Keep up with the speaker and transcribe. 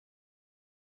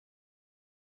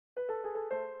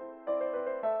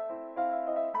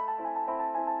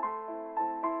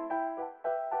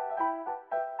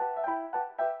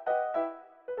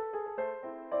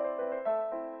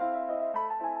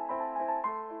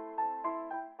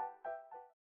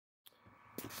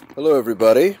Hello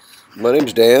everybody, my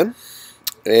name's Dan,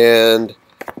 and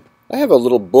I have a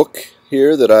little book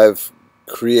here that I've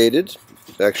created.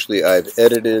 Actually, I've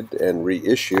edited and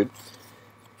reissued.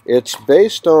 It's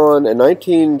based on a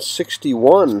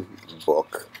 1961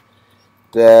 book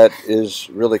that is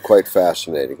really quite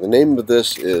fascinating. The name of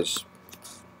this is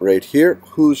right here,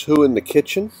 Who's Who in the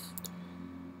Kitchen.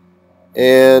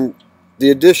 And the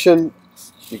edition,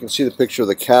 you can see the picture of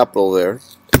the Capitol there.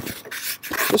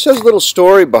 This has a little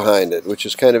story behind it, which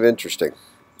is kind of interesting.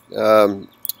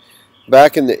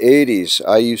 Back in the 80s,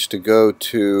 I used to go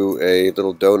to a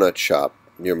little donut shop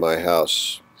near my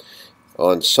house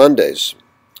on Sundays.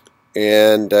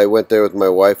 And I went there with my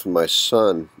wife and my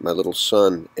son, my little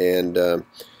son. And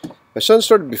my son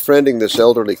started befriending this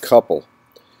elderly couple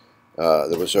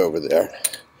that was over there.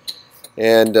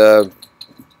 And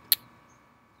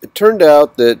it turned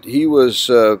out that he was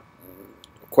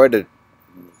quite a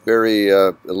very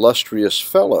illustrious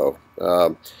fellow.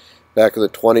 Back in the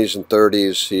 20s and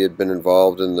 30s, he had been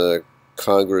involved in the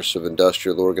Congress of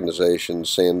Industrial Organizations,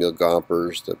 Samuel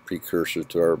Gompers, the precursor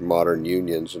to our modern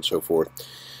unions and so forth.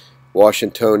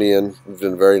 Washingtonian, lived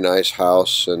in a very nice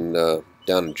house and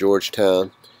down in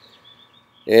Georgetown.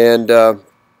 And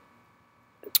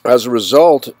as a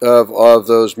result of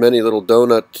those many little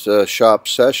donut shop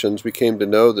sessions, we came to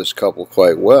know this couple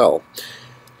quite well.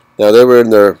 Now, they were in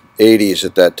their 80s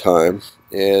at that time,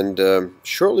 and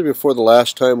shortly before the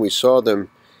last time we saw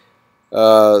them,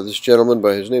 this gentleman,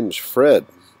 by his name was Fred,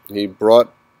 he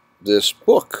brought this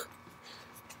book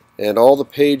and all the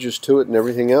pages to it and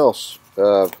everything else,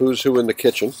 Who's Who in the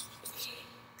Kitchen.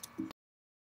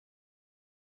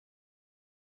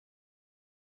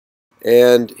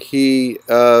 And he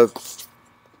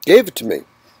gave it to me,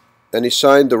 and he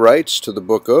signed the rights to the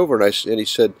book over, and he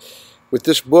said, with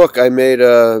this book I made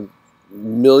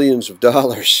millions of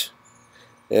dollars.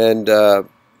 And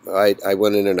I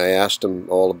went in and I asked him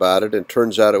all about it, and it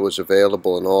turns out it was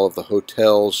available in all of the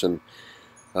hotels and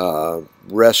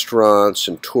restaurants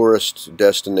and tourist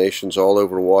destinations all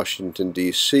over Washington,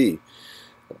 D.C.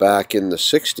 back in the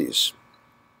 60s.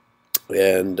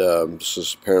 And this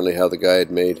is apparently how the guy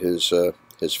had made his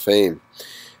fame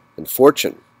and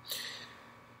fortune.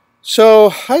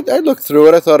 So I looked through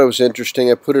it. I thought it was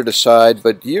interesting. I put it aside.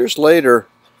 But years later,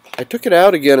 I took it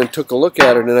out again and took a look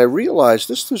at it, and I realized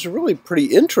this was really pretty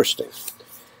interesting,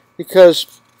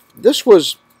 because this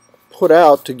was put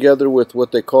out together with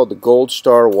what they called the Gold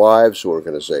Star Wives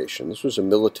Organization. This was a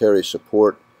military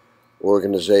support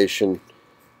organization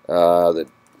that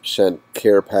sent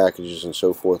care packages and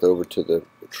so forth over to the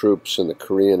troops in the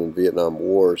Korean and Vietnam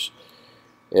Wars,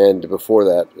 and before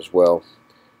that as well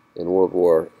in World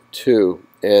War II.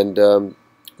 And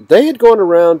they had gone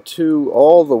around to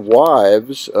all the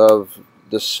wives of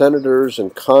the senators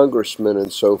and congressmen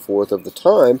and so forth of the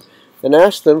time and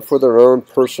asked them for their own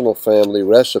personal family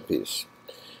recipes.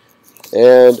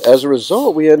 And as a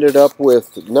result, we ended up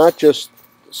with not just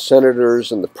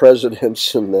senators and the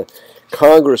presidents and the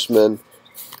congressmen,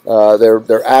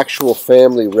 their actual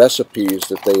family recipes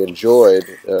that they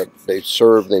enjoyed,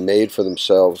 they made for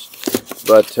themselves.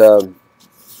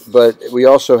 But we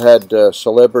also had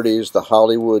celebrities, the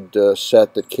Hollywood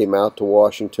set that came out to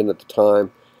Washington at the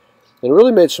time, and it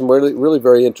really made some really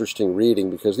very interesting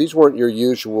reading, because these weren't your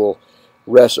usual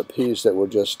recipes that were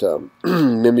just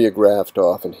mimeographed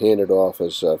off and handed off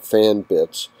as fan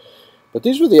bits. But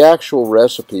these were the actual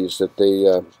recipes that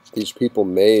these people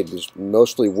made. These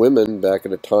mostly women back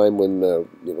at a time when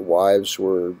wives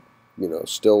were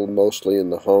still mostly in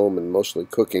the home and mostly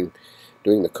cooking,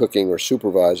 doing the cooking or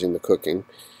supervising the cooking.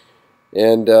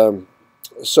 And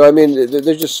so I mean,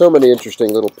 there's just so many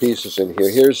interesting little pieces in here.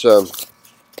 Here's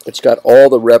it's got all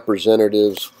the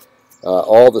representatives,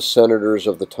 all the senators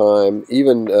of the time,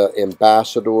 even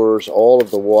ambassadors, all of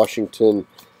the Washington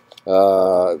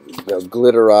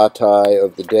glitterati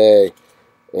of the day,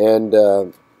 and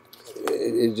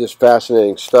it's just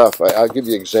fascinating stuff. I'll give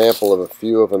you an example of a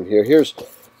few of them here. You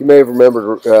may have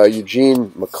remembered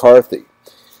Eugene McCarthy.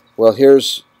 Well,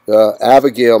 here's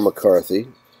Abigail McCarthy,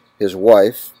 his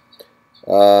wife,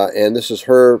 and this is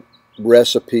her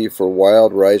recipe for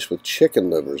wild rice with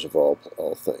chicken livers, of all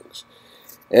things.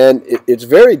 And it's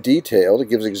very detailed. It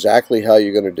gives exactly how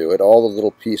you're going to do it, all the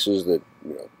little pieces that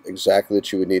exactly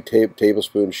that you would need: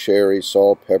 tablespoon sherry,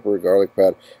 salt, pepper, garlic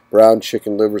powder, brown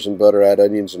chicken livers and butter, add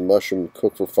onions and mushroom,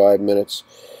 cook for 5 minutes.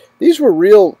 These were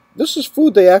real. This is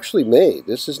food they actually made.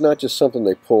 This is not just something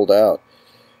they pulled out.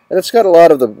 And it's got a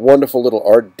lot of the wonderful little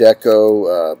Art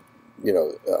Deco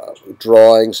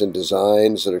drawings and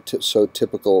designs that are so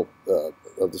typical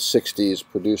of the 60s,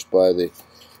 produced by the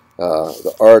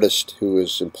artist who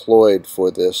is employed for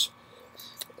this.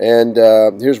 And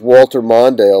here's Walter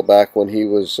Mondale back when he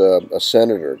was a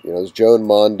senator. You know, Joan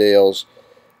Mondale's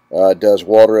does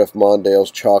Walter F. Mondale's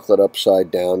chocolate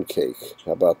upside down cake.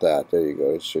 How about that? There you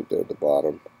go. It's right there at the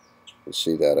bottom. You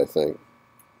see that, I think.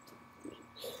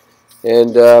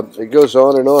 And it goes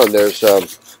on and on. There's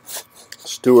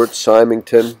Stuart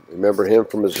Symington. Remember him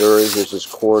from Missouri? Here's his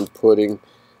corn pudding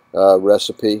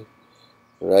recipe,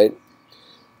 right?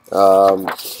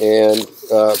 And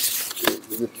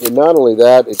not only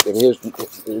that, it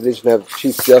doesn't have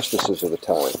chief justices of the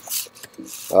time.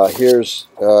 Here's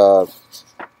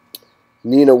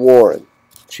Nina Warren,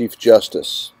 Chief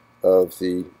Justice of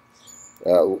the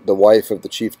wife of the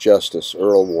Chief Justice,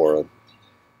 Earl Warren,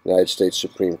 United States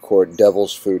Supreme Court,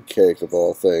 devil's food cake of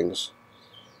all things.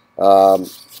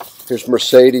 Here's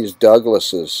Mercedes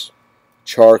Douglas's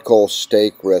charcoal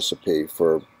steak recipe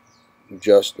for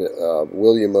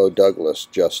William O. Douglas,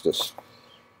 Justice.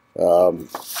 And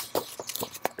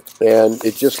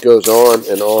it just goes on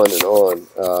and on and on.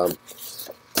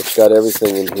 It's got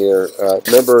everything in here.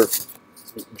 Remember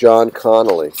John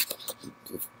Connally,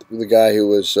 the guy who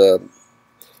was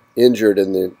injured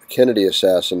in the Kennedy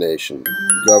assassination,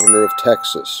 governor of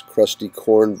Texas, crusty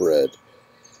cornbread.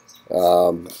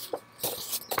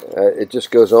 It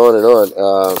just goes on and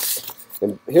on.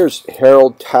 And here's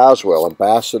Harold Tazewell,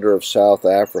 ambassador of South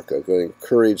Africa, going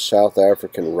curried South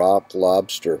African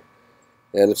lobster,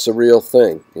 and it's the real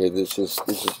thing. This is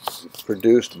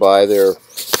produced by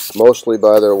mostly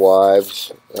by their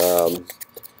wives,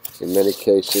 in many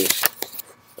cases.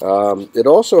 It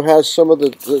also has some of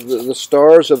the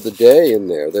stars of the day in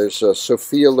there. There's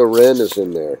Sophia Loren is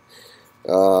in there,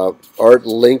 Art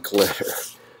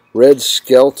Linkletter, Red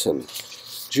Skelton,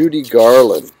 Judy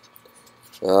Garland.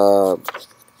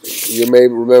 You may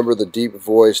remember the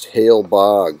deep-voiced Hale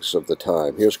Boggs of the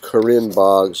time. Here's Corinne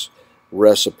Boggs'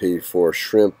 recipe for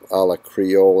shrimp a la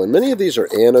Creole, and many of these are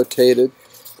annotated.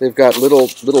 They've got little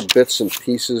bits and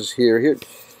pieces here.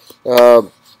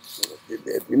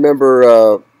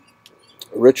 Remember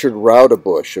Richard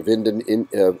Raudebush of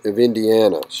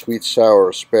Indiana, sweet sour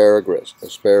asparagus.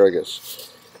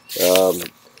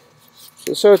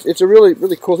 So it's a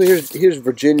really cool thing. Here's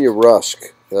Virginia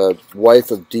Rusk,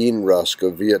 wife of Dean Rusk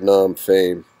of Vietnam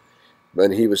fame,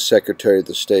 when he was Secretary of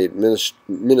the State,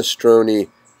 minestrone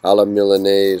a la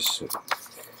Milanese,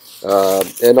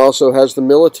 and also has the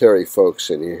military folks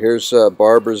in here. Here's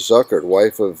Barbara Zuckert,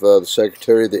 wife of the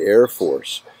Secretary of the Air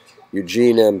Force,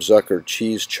 Eugene M. Zuckert,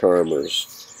 cheese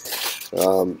charmers.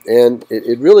 And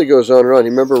it really goes on and on.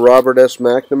 You remember Robert S.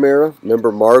 McNamara?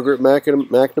 Remember Margaret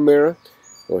McNamara?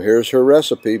 Well, here's her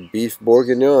recipe, beef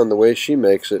bourguignon, the way she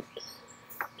makes it.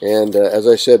 And as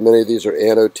I said, many of these are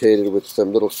annotated with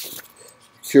some little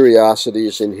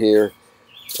curiosities in here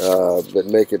that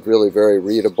make it really very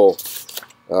readable.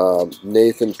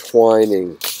 Nathan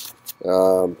Twining.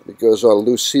 It goes on.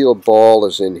 Lucille Ball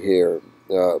is in here.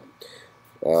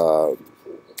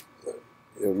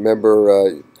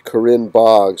 Remember Corinne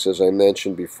Boggs, as I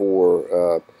mentioned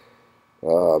before.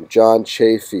 John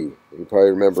Chafee, you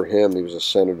probably remember him. He was a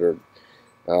senator.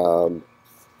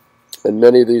 And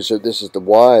many of these this is the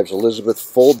wives. Elizabeth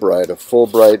Fulbright, of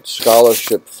Fulbright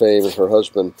Scholarship fame, and her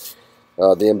husband.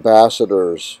 The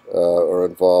ambassadors are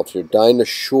involved here. Dinah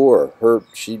Shore,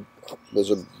 she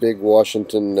was a big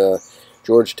Washington,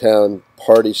 Georgetown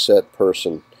party set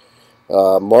person.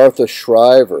 Martha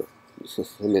Shriver,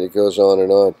 I mean, it goes on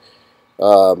and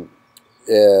on.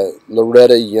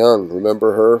 Loretta Young,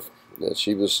 remember her?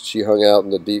 She hung out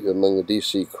in among the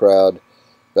D.C. crowd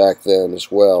back then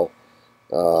as well.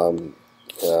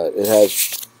 It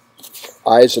has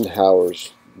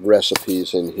Eisenhower's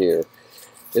recipes in here.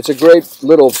 It's a great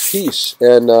little piece,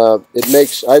 and it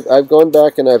makes. I've gone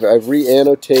back and I've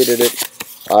re-annotated it.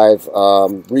 I've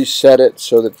reset it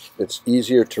so that it's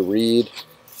easier to read,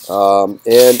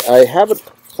 and I have it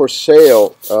for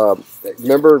sale.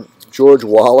 Remember George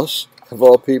Wallace, of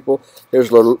all people? Here's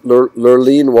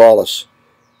Lurleen Wallace,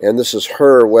 and this is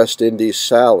her West Indies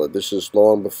salad. This is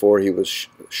long before he was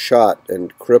shot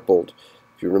and crippled,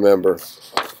 if you remember.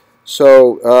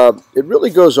 So it really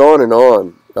goes on and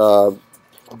on.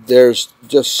 There's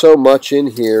just so much in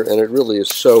here, and it really is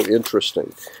so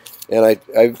interesting. And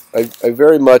I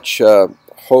very much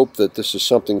hope that this is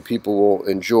something people will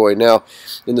enjoy. Now,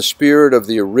 in the spirit of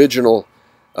the original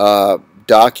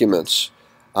documents,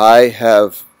 I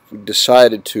have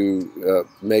decided to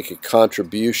make a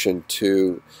contribution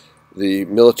to the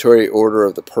Military Order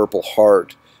of the Purple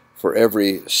Heart for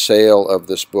every sale of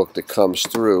this book that comes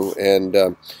through.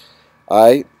 And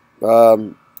I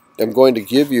am going to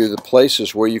give you the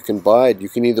places where you can buy it. You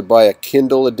can either buy a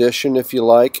Kindle edition if you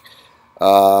like.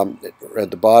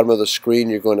 At the bottom of the screen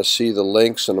you're going to see the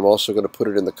links, and I'm also going to put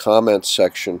it in the comments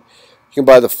section. You can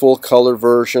buy the full color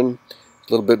version,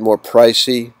 a little bit more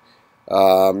pricey.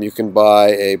 You can buy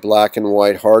a black and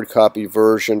white hard copy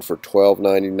version for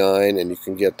 $12.99, and you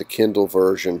can get the Kindle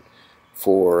version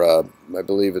for I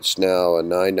believe it's now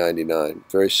 $9.99.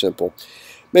 Very simple.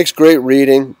 Makes great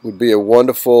reading. Would be a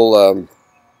wonderful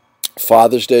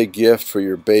Father's Day gift for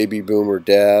your baby boomer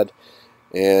dad,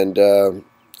 and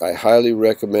I highly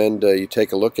recommend you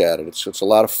take a look at it. It's a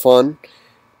lot of fun.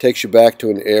 Takes you back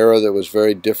to an era that was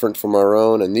very different from our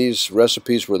own, and these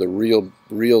recipes were the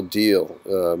real deal,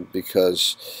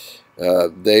 because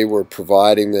they were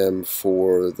providing them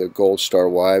for the Gold Star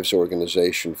Wives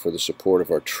organization for the support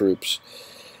of our troops.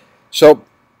 So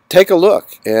take a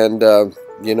look, and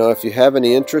you know, if you have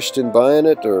any interest in buying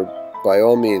it, or by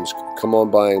all means come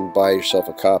on by and buy yourself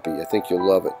a copy. I think you'll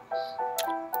love it.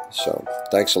 So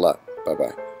thanks a lot. Bye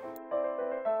bye.